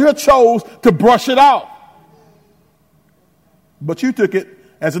this person here chose to brush it off. But you took it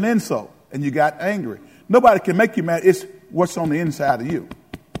as an insult, and you got angry. Nobody can make you mad. It's what's on the inside of you.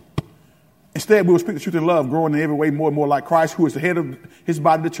 Instead, we will speak the truth in love, growing in every way more and more like Christ, who is the head of his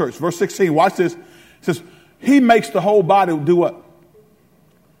body, the church. Verse 16, watch this. It says, he makes the whole body do what?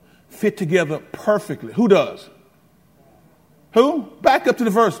 Fit together perfectly. Who does? Who? Back up to the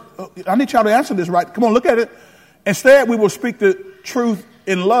verse. I need y'all to answer this right. Come on, look at it. Instead, we will speak the truth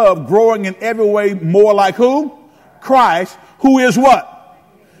in love, growing in every way more like who? Christ, who is what?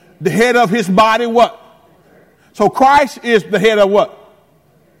 The head of his body, what? So Christ is the head of what?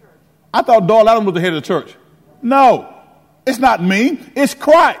 I thought Doyle Adams was the head of the church. No, it's not me. It's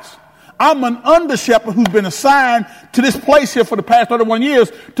Christ. I'm an under shepherd who's been assigned to this place here for the past 31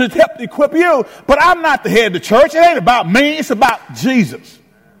 years to help equip you. But I'm not the head of the church. It ain't about me. It's about Jesus.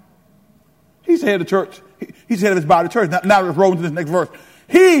 He's the head of the church. He's the head of his body, the church. Now let's roll into this next verse.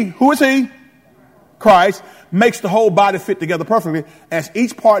 He, who is he? Christ, makes the whole body fit together perfectly. As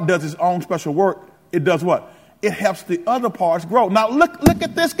each part does its own special work, it does what? It helps the other parts grow. Now look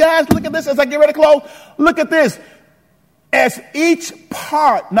at this, guys. Look at this as I get ready to close. Look at this. As each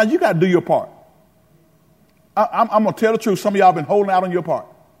part, now you got to do your part. I'm going to tell the truth. Some of y'all have been holding out on your part.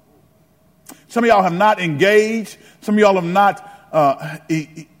 Some of y'all have not engaged. Some of y'all have not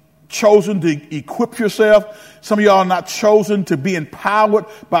chosen to equip yourself. Some of y'all are not chosen to be empowered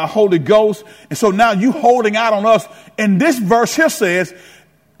by Holy Ghost. And so now you holding out on us. And this verse here says,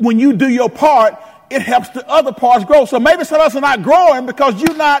 when you do your part, it helps the other parts grow. So maybe some of us are not growing because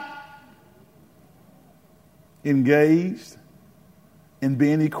you're not engaged in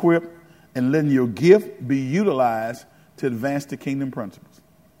being equipped and letting your gift be utilized to advance the kingdom principles.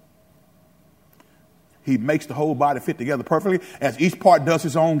 He makes the whole body fit together perfectly. As each part does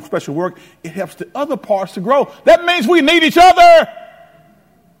its own special work, it helps the other parts to grow. That means we need each other.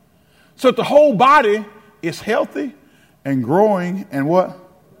 So that the whole body is healthy and growing and what?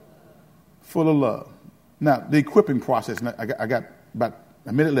 Full of love. Now, the equipping process, I got about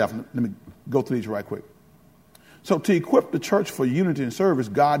a minute left. Let me go through these right quick. So to equip the church for unity and service,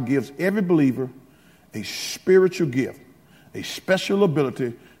 God gives every believer a spiritual gift, a special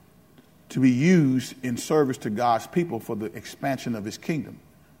ability to be used in service to God's people for the expansion of his kingdom.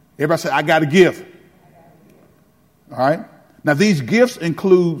 Everybody say, I got a gift. All right. Now, these gifts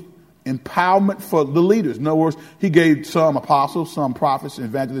include empowerment for the leaders. In other words, he gave some apostles, some prophets,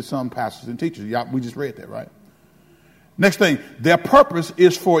 evangelists, some pastors and teachers. We just read that, right? Next thing, their purpose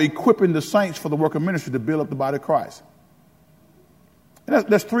is for equipping the saints for the work of ministry to build up the body of Christ. And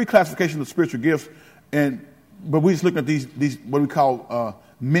there's three classifications of spiritual gifts, but we just look at these what we call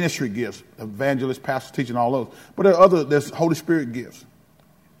ministry gifts: evangelists, pastors, teaching, all those. But there's Holy Spirit gifts.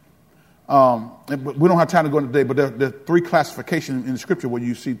 But we don't have time to go into today, but there are three classifications in the scripture where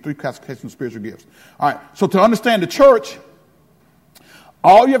you see three classifications of spiritual gifts. All right, so to understand the church,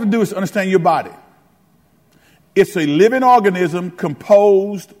 all you have to do is understand your body. It's a living organism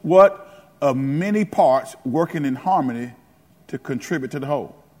composed, what? Of many parts working in harmony to contribute to the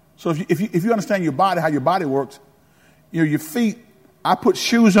whole. So if you understand your body, how your body works, your feet, I put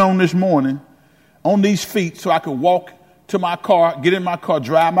shoes on this morning on these feet so I could walk to my car, get in my car,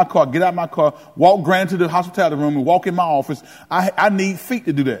 drive my car, get out of my car, walk grand to the hospitality room and walk in my office. I need feet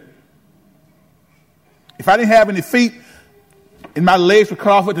to do that. If I didn't have any feet, and my legs were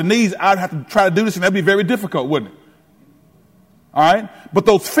cut off at the knees, I'd have to try to do this, and that'd be very difficult, wouldn't it? All right? But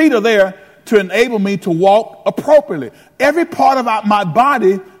those feet are there to enable me to walk appropriately. Every part of my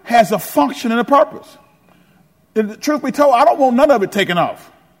body has a function and a purpose. And the truth be told, I don't want none of it taken off.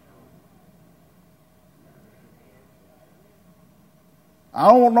 I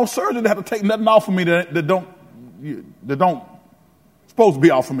don't want no surgeon to have to take nothing off of me that don't supposed to be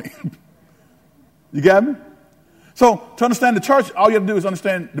off of me. You got me? So to understand the church, all you have to do is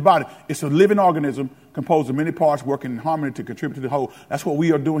understand the body. It's a living organism composed of many parts working in harmony to contribute to the whole. That's what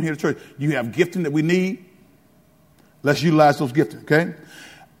we are doing here at church. You have gifting that we need. Let's utilize those gifting, okay?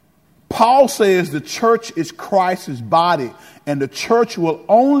 Paul says the church is Christ's body, and the church will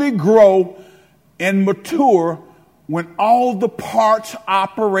only grow and mature when all the parts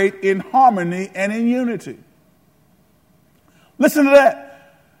operate in harmony and in unity. Listen to that.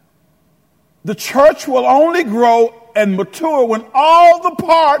 The church will only grow and mature when all the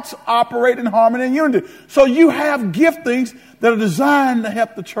parts operate in harmony and unity. So you have giftings that are designed to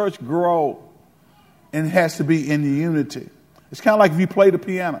help the church grow, and it has to be in unity. It's kind of like if you play the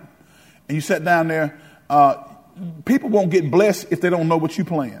piano and you sat down there, people won't get blessed if they don't know what you're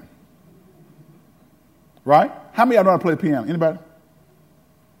playing. Right? How many of y'all know how to play the piano? Anybody?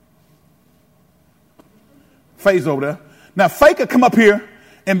 Faye's over there. Now, Faye could come up here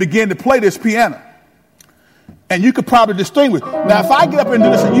and begin to play this piano, and you could probably distinguish. Now, if I get up and do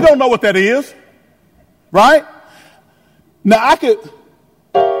this, and you don't know what that is, right? Now,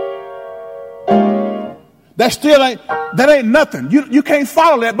 that ain't nothing. You can't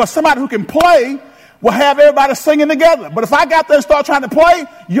follow that, but somebody who can play will have everybody singing together. But if I got there and start trying to play,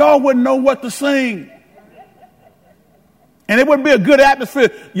 y'all wouldn't know what to sing. And it wouldn't be a good atmosphere.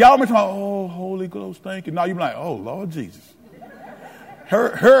 Y'all be talking, oh, Holy Ghost, thank you. Now you'd be like, oh, Lord Jesus.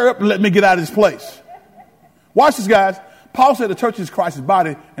 Hurry up and let me get out of this place. Watch this, guys. Paul said the church is Christ's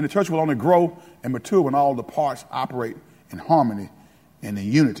body, and the church will only grow and mature when all the parts operate in harmony and in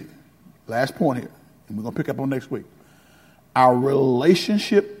unity. Last point here, and we're going to pick up on next week. Our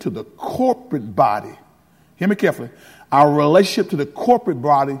relationship to the corporate body, hear me carefully, our relationship to the corporate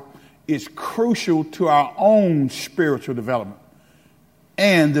body is crucial to our own spiritual development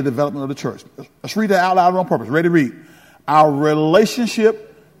and the development of the church. Let's read that out loud on purpose. Ready to read. Our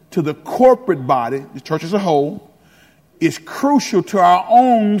relationship to the corporate body, the church as a whole, is crucial to our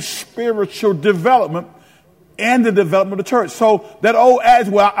own spiritual development and the development of the church. So that old adage,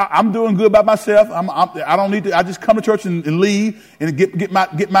 well, I'm doing good by myself. I don't need to. I just come to church and leave and get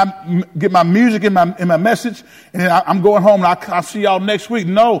my music and my message, and then I'm going home and I'll see y'all next week.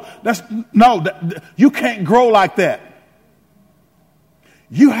 No, you can't grow like that.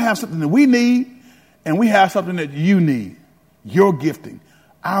 You have something that we need, and we have something that you need. Your gifting,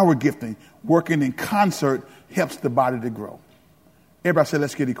 our gifting, working in concert helps the body to grow. Everybody say,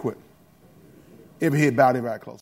 let's get equipped. Every head bowed, every eye closed.